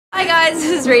Hi guys,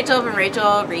 this is Rachel from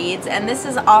Rachel Reads, and this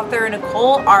is author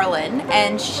Nicole Arlyn,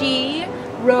 and she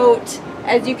wrote,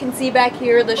 as you can see back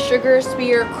here, the Sugar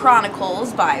Spear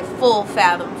Chronicles by Full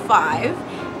Fathom 5,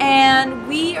 and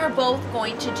we are both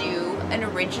going to do an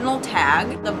original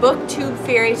tag, the BookTube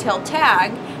Fairytale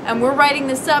tag, and we're writing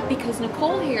this up because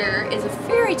Nicole here is a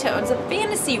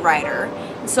fantasy writer,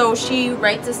 so she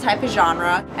writes this type of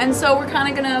genre, and so we're kind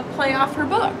of going to play off her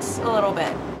books a little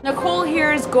bit. Nicole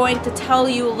here is going to tell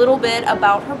you a little bit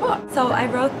about her book. So I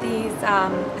wrote these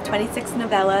 26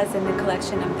 novellas in the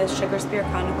collection of the Sugar Spear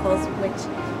Chronicles,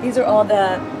 which these are all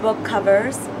the book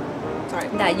covers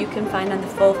that you can find on the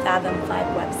Full Fathom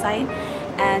 5 website.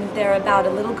 And they're about a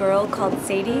little girl called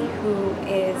Sadie who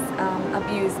is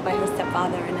abused by her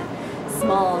stepfather in a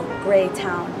small gray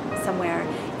town somewhere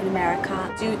in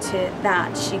America. Due to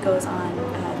that, she goes on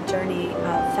a journey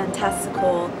of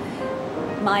fantastical,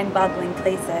 mind-boggling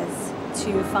places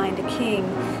to find a king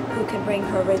who can bring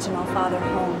her original father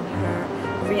home,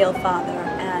 her real father.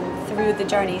 And through the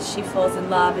journey she falls in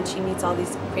love and she meets all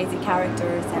these crazy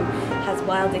characters and has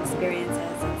wild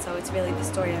experiences, and so it's really the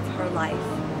story of her life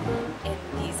in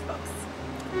these books.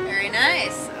 Very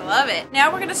nice. I love it.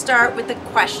 Now we're going to start with the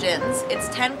questions. It's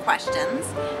 10 questions,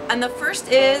 and the first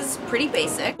is pretty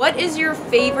basic. What is your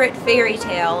favorite fairy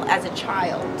tale as a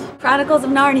child? Chronicles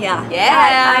of Narnia.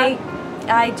 Yeah!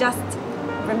 I just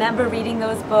remember reading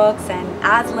those books, and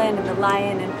Aslan and the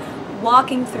lion, and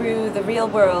walking through the real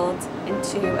world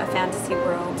into a fantasy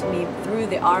world to me through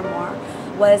the armoire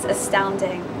was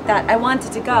astounding. That I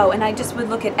wanted to go, and I just would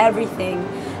look at everything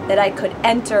that I could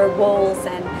enter, walls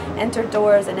and enter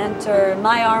doors and enter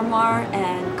my armoire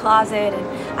and closet,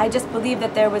 and I just believed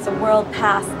that there was a world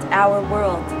past our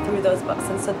world through those books,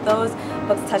 and so those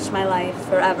books touched my life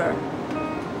forever.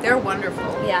 They're wonderful.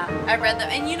 Yeah. I read them,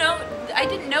 and you know, I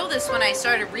didn't know this when I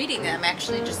started reading them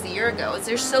actually just a year ago, is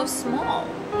they're so small.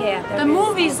 Yeah. The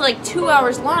movie's like 2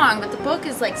 hours long, but the book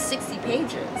is like 60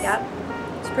 pages. Yep.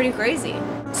 It's pretty crazy.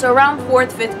 So around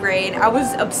 4th, 5th grade, I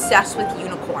was obsessed with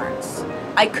unicorns.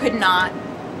 I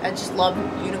just love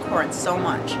unicorns so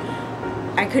much.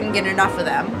 I couldn't get enough of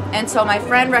them. And so my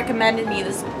friend recommended me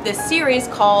this series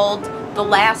called The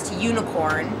Last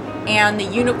Unicorn and the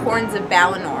Unicorns of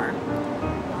Balinor.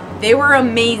 They were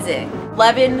amazing.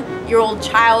 11-year-old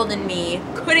child in me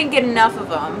couldn't get enough of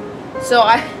them. So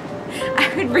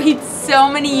I would read so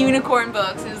many unicorn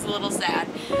books. It was a little sad.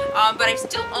 But I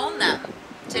still own them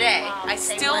today. Wow, I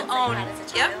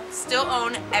still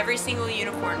own every single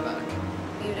unicorn book.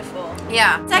 Beautiful.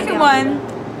 Yeah. Second one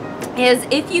is,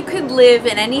 if you could live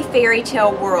in any fairy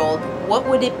tale world, what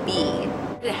would it be?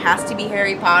 It has to be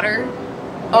Harry Potter.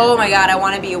 Oh my god, I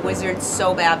want to be a wizard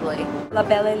so badly. La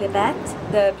Belle et la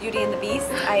Bête, the Beauty and the Beast.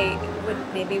 I would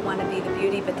maybe want to be the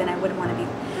beauty, but then I wouldn't want to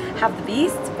have the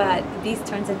beast, but the beast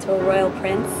turns into a royal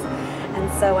prince, and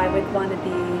so I would want to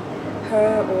be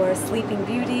her, or Sleeping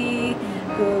Beauty,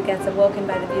 who gets awoken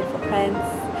by the beautiful prince.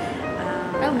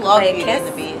 I love Beauty and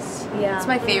the Beast. Yeah. It's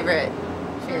my favorite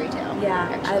fairy tale. Yeah,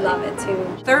 actually. I love it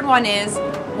too. Third one is,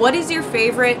 what is your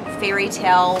favorite fairy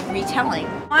tale retelling?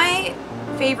 My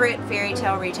favorite fairy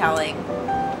tale retelling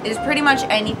is pretty much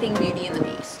anything Beauty and the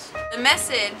Beast. The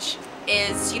message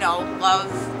is, you know, love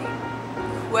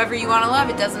whoever you want to love.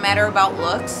 It doesn't matter about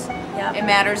looks. Yep. It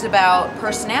matters about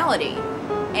personality.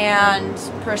 And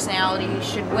personality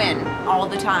should win all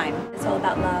the time. It's all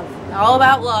about love. All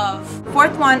about love.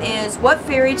 Fourth one is, what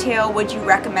fairy tale would you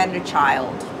recommend a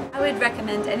child? I would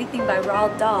recommend anything by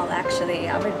Roald Dahl, actually.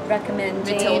 I would recommend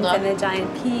James Matilda. and the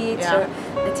Giant Peach, or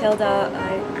Matilda.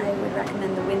 I would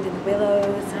recommend The Wind in the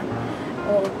Willows,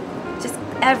 or just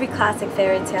every classic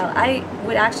fairy tale. I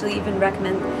would actually even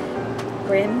recommend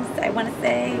Grimm's, I want to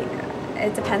say.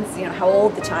 It depends, you know, how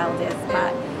old the child is,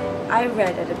 but I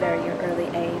read at a very early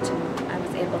age, and I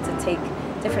was able to take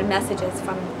different messages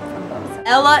from books.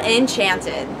 Ella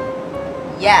Enchanted.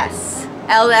 Yes.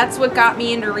 Ella, that's what got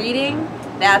me into reading.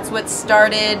 That's what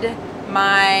started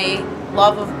my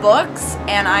love of books,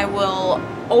 and I will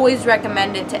always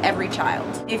recommend it to every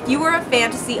child. If you were a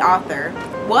fantasy author,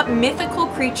 what mythical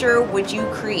creature would you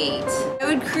create? I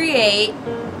would create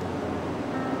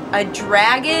a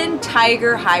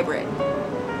dragon-tiger hybrid,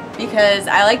 because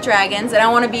I like dragons and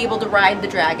I want to be able to ride the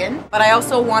dragon, but I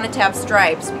also want it to have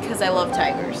stripes because I love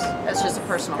tigers. That's just a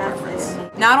personal preference.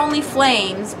 Not only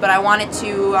flames, but I want it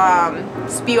to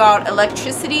spew out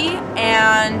electricity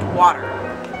and water.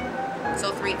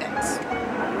 So 3 things.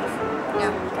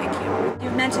 Yeah, thank you.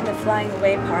 You mentioned the flying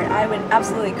away part. I would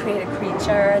absolutely create a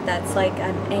creature that's like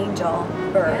an angel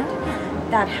bird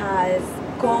that has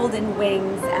golden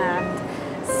wings and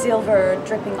silver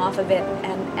dripping off of it,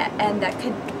 and that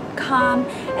could come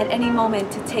at any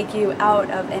moment to take you out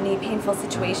of any painful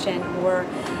situation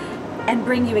and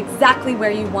bring you exactly where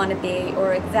you want to be,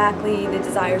 or exactly the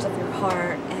desires of your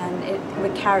heart, and it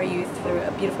would carry you through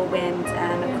a beautiful wind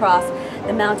and across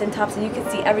the mountaintops, and you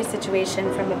could see every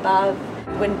situation from above.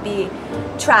 You wouldn't be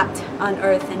trapped on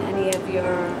earth in any of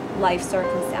your life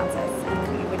circumstances,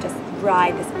 and you would just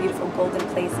ride this beautiful golden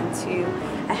place into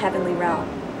a heavenly realm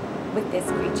with this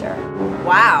creature.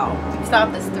 Wow, you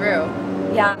thought this through.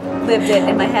 Yeah, lived it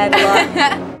in my head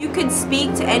a lot. You could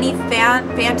speak to any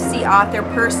fantasy author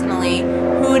personally,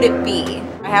 who would it be?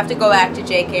 I have to go back to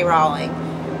J.K. Rowling.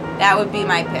 That would be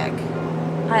my pick.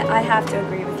 I have to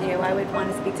agree with you. I would want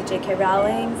to speak to J.K.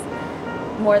 Rowling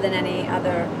more than any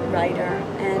other writer.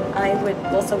 And I would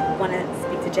also want to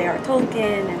speak to J.R.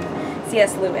 Tolkien and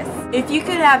C.S. Lewis. If you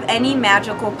could have any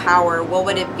magical power, what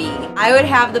would it be? I would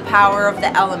have the power of the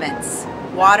elements.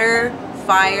 Water,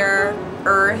 fire,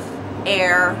 earth,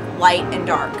 air, light, and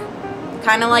dark.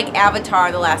 Kind of like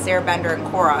Avatar, The Last Airbender, and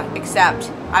Korra,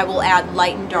 except I will add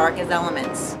light and dark as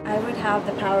elements. I would have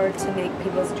the power to make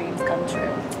people's dreams come true.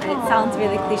 And it sounds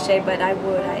really cliche, but I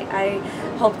would. I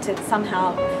hope to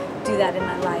somehow do that in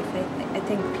my life. I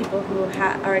think people who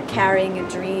are carrying a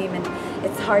dream and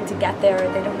it's hard to get there,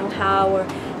 or they don't know how, or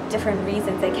different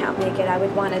reasons they can't make it, I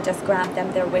would want to just grant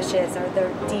them their wishes or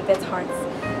their deepest heart's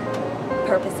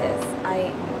purposes.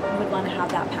 I would want to have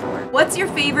that power. What's your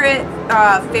favorite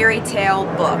fairy tale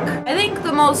book? I think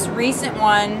the most recent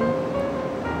one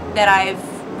that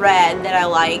I've read that I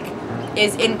like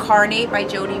is Incarnate by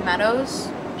Jodi Meadows.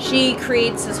 She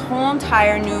creates this whole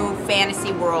entire new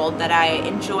fantasy world that I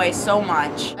enjoy so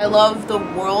much. I love the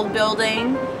world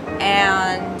building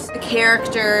and the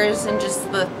characters and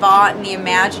just the thought and the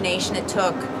imagination it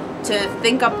took to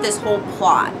think up this whole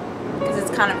plot, because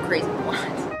it's kind of a crazy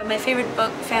plot. My favorite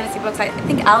book, fantasy books, I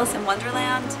think Alice in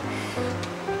Wonderland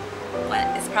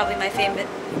is probably my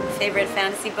favorite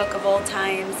fantasy book of all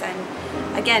times,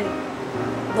 and again,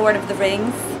 Lord of the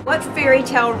Rings. What fairy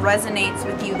tale resonates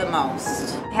with you the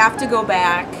most? I have to go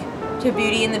back to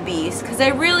Beauty and the Beast, because I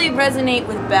really resonate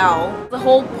with Belle. The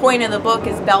whole point of the book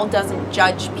is Belle doesn't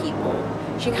judge people.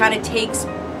 She kind of takes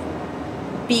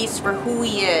Beast for who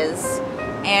he is,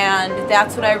 and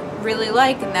that's what I really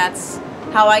like, and that's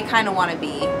how I kind of want to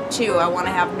be too. I want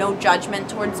to have no judgment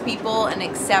towards people and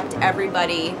accept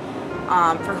everybody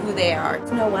for who they are.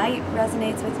 Snow White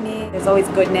resonates with me. There's always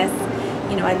goodness.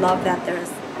 You know, I love that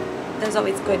there's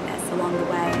always goodness along the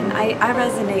way. And I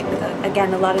resonate with,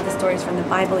 again, a lot of the stories from the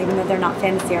Bible, even though they're not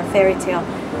fantasy or fairy tale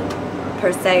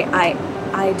per se.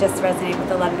 I just resonate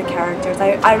with a lot of the characters.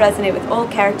 I resonate with all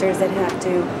characters that have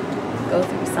to go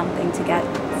through something to get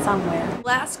somewhere.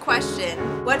 Last question.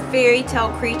 What fairy tale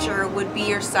creature would be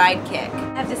your sidekick?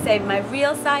 I have to say, my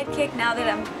real sidekick, now that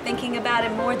I'm thinking about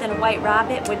it more than a white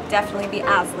rabbit, would definitely be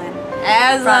Allyn.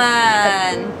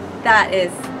 Allyn! That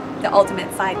is the ultimate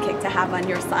sidekick to have on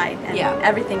your side, and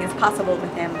everything is possible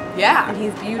with him. Yeah. And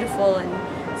he's beautiful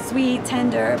and sweet,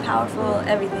 tender, powerful,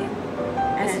 everything.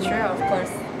 That's true. Of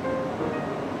course,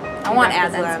 I want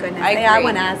Allyn. I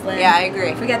want Allyn. Yeah, I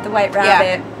agree. Forget the white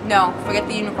rabbit. Yeah. No, forget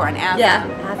the unicorn. Allyn. Yeah,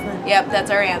 Allyn. Yep, that's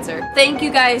our answer. Thank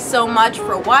you guys so much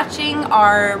for watching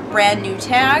our brand new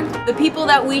tag. The people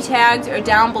that we tagged are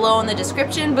down below in the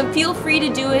description, but feel free to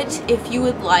do it if you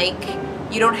would like.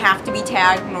 You don't have to be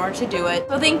tagged in order to do it.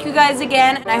 So thank you guys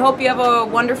again, and I hope you have a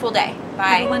wonderful day. Bye.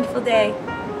 Have a wonderful day.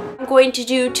 I'm going to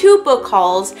do 2 book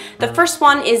hauls. The first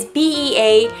one is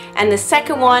BEA and the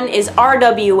second one is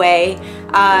RWA.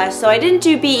 So I didn't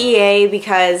do BEA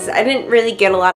because I didn't really get a lot